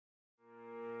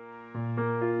Good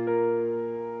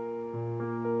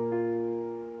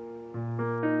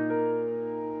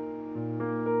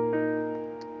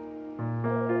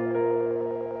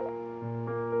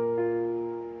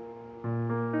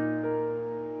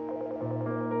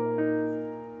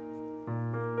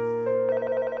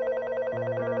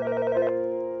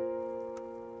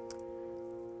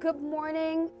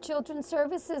morning, Children's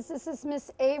Services. This is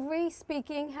Miss Avery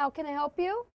speaking. How can I help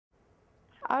you?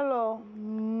 Hello,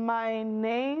 my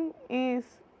name is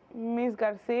Miss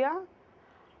Garcia.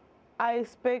 I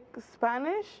speak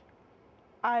Spanish.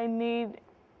 I need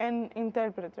an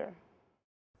interpreter.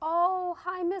 Oh,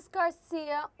 hi, Miss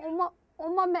Garcia.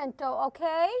 Un momento,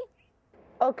 okay?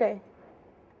 Okay.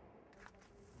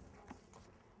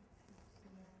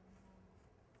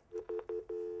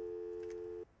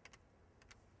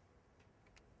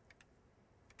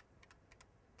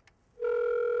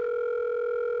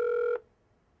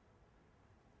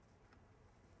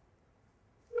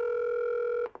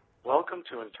 Welcome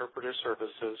to Interpreter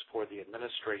Services for the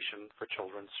Administration for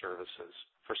Children's Services.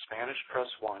 For Spanish, press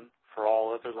 1. For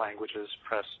all other languages,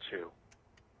 press 2.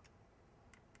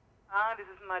 This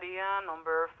is Maria,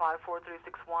 number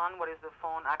 54361. What is the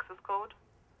phone access code?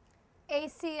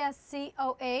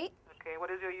 ACSC08 Okay, what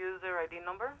is your user ID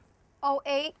number?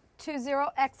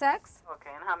 0820XX.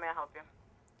 Okay, and how may I help you?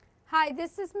 Hi,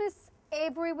 this is Miss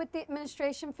Avery with the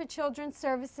Administration for Children's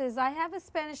Services. I have a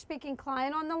Spanish-speaking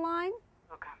client on the line.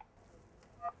 Okay.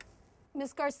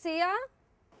 Miss Garcia?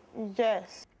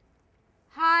 Yes.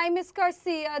 Hi, Miss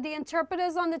Garcia. The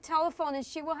interpreter's on the telephone and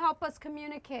she will help us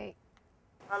communicate.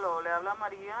 Aló, le habla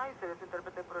María y seré su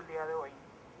intérprete por el día de hoy.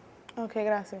 Okay,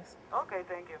 gracias. Okay,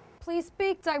 thank you. Please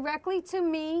speak directly to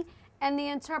me and the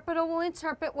interpreter will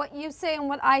interpret what you say and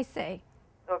what I say.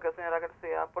 Okay, señora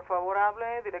García, por favor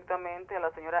hable directamente a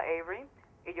la señora Avery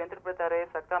y yo interpretaré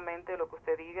exactamente lo que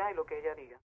usted diga y lo que ella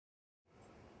diga.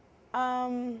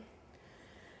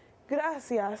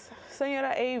 Gracias,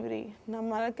 señora Avery. Nada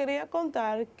más le quería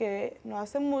contar que no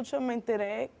hace mucho me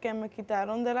enteré que me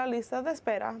quitaron de la lista de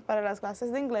espera para las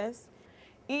clases de inglés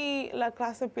y la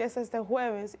clase empieza este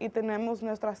jueves y tenemos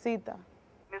nuestra cita.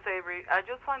 Miss Avery, I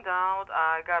just found out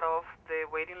I got off the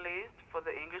waiting list for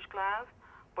the English class,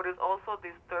 but it's also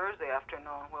this Thursday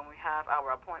afternoon when we have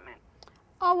our appointment.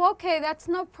 Oh, okay, that's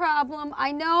no problem.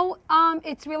 I know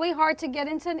it's really hard to get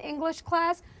into an English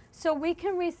class, so we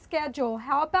can reschedule.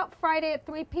 How about Friday at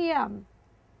 3 p.m.?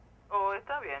 Oh,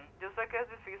 está bien. Yo sé que es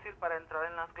difícil para entrar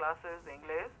en las clases de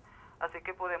inglés, así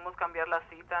que podemos cambiar la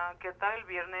cita. ¿Qué tal el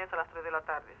viernes a las 3 de la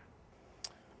tarde?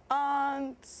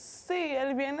 Sí,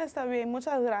 el viernes está bien,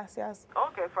 muchas gracias.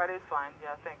 Okay, Friday is fine.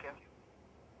 Yeah, thank you.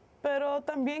 Pero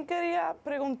también quería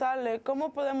preguntarle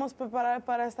cómo podemos preparar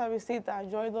para esta visita.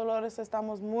 Yo y Dolores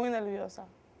estamos muy nerviosas.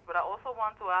 But I also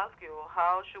want to ask you,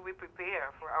 how should we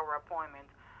prepare for our appointment?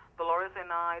 Dolores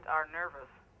and I are nervous.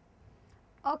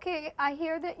 Okay, I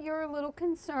hear that you're a little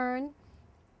concerned,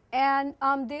 and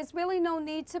there's really no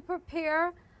need to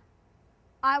prepare.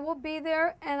 I will be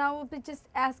there, and I will be just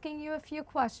asking you a few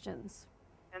questions.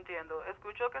 Entiendo.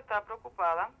 Escucho que está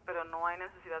preocupada, pero no hay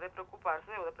necesidad de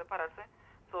preocuparse o de prepararse.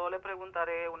 Solo le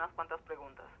preguntaré unas cuantas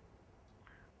preguntas.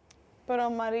 Pero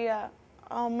María,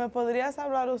 ¿me podrías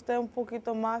hablar usted un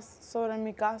poquito más sobre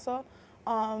mi caso?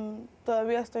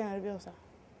 Todavía estoy nerviosa.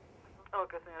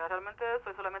 Ok, señora, realmente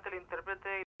soy solamente el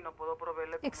intérprete y no puedo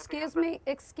proveerle con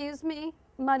Excuse me,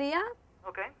 Maria?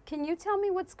 Okay. Can you tell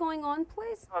me what's going on,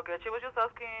 please? Okay, she was just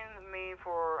asking me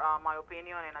for my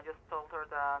opinion, and I just told her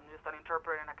that I'm just an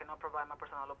interpreter and I cannot provide my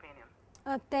personal opinion.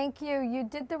 Thank you. You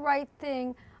did the right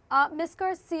thing. Ms.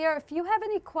 Garcia, if you have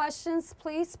any questions,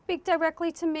 please speak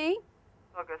directly to me.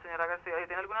 Okay, señora García, si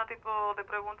tiene algún tipo de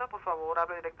pregunta, por favor,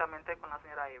 hable directamente con la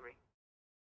señora Avery.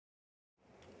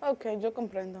 Okay, yo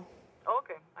comprendo.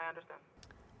 Okay, I understand.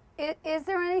 Is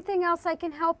there anything else I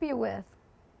can help you with?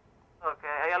 Okay,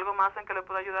 ¿hay algo más en que le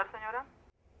pueda ayudar, señora?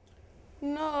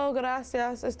 No,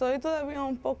 gracias. Estoy todavía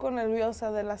un poco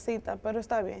nerviosa de la cita, pero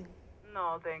está bien.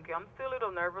 No, thank you. I'm still a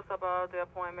little nervous about the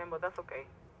appointment, but that's okay.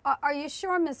 Are you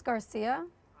sure, Ms. Garcia?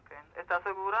 Okay. ¿Está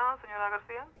segura, señora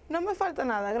García? No me falta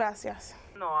nada, gracias.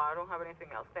 No, I don't have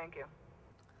anything else. Thank you.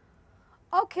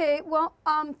 Okay, well,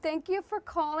 thank you for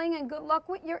calling and good luck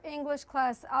with your English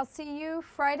class. I'll see you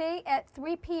Friday at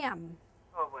 3 p.m.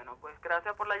 Oh, bueno, pues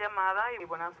gracias por la llamada y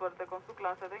buena suerte con su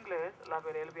clase de inglés. La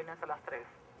veré el viernes a las 3.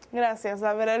 Gracias,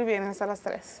 la veré el viernes a las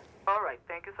 3. All right,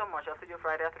 thank you so much. I'll see you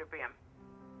Friday at 3 p.m.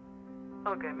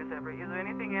 Okay, Miss Avery, is there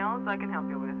anything else I can help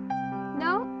you with?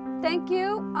 No, thank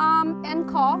you, end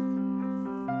call.